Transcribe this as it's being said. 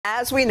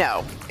As we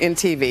know, in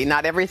TV,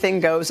 not everything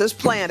goes as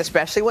planned,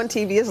 especially when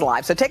TV is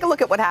live. So take a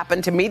look at what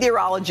happened to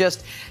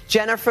meteorologist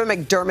Jennifer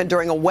McDermed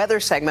during a weather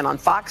segment on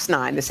Fox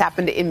 9. This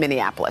happened in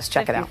Minneapolis.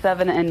 Check it out.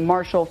 57 in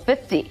Marshall,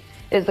 50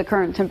 is the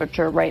current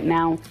temperature right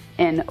now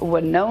in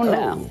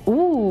Winona. Oh.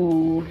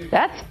 Ooh,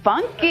 that's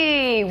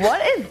funky.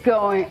 What is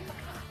going...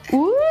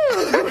 Ooh.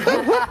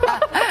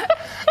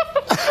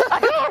 I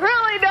don't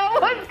really know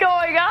what's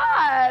going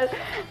on.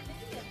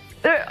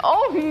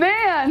 Oh,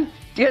 man.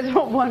 Do you guys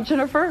want one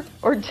Jennifer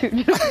or two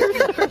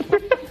Jennifers?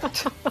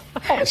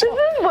 This is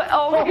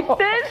what,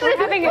 this is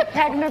having a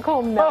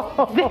technical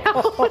meltdown.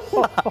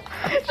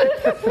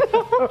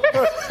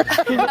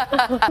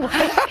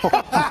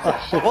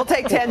 We'll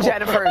take 10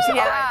 Jennifers.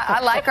 Yeah, I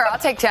like her. I'll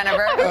take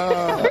Jennifer.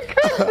 The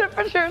current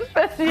temperature is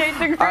 58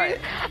 degrees. Right.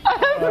 I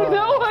have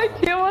no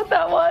idea what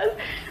that was.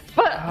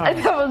 But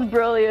that was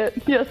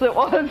brilliant. Yes, it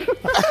was.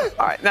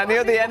 All right. Now,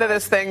 near the end of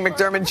this thing,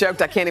 McDermott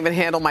joked, "I can't even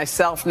handle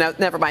myself. No,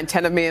 never mind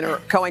 10 of me." And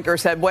her co-anchor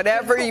said,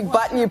 "Whatever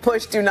button you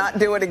push, do not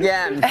do it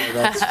again."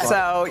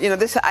 So, you know,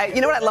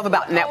 you know what I love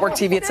about network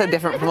TV? It's so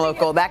different from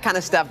local. That kind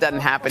of stuff doesn't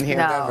happen here.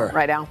 No.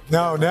 Right, Al?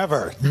 No,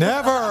 never.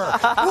 Never.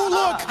 Oh,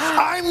 look,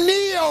 I'm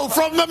Neo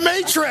from The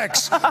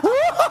Matrix.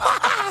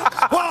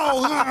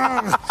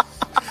 Whoa.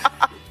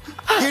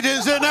 It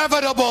is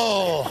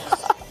inevitable.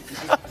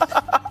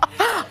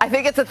 I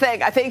think it's a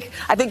thing. I think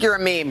you're a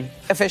meme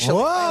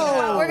officially.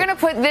 Whoa. We're going to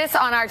put this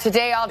on our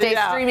Today All Day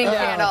streaming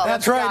channel.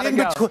 That's right. In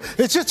between,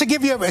 it's just to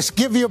give you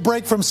a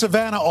break from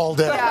Savannah all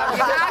day. Yeah,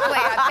 exactly.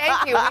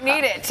 Thank you. We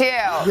need it,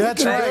 too.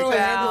 That's right. In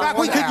fact,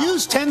 we could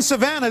use 10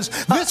 Savannahs.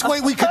 This way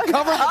we could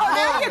cover the globe.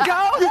 There you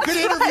go. You could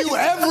interview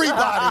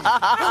everybody.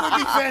 It would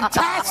be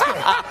fantastic.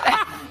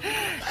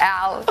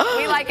 Al,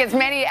 we like as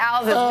many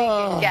Als as we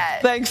can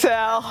get. Thanks,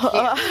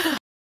 Al.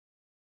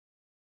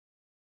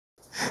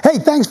 Hey,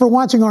 thanks for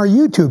watching our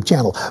YouTube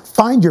channel.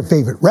 Find your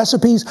favorite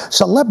recipes,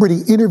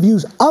 celebrity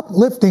interviews,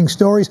 uplifting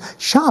stories,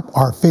 shop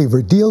our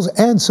favorite deals,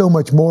 and so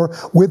much more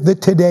with the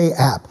Today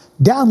app.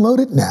 Download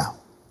it now.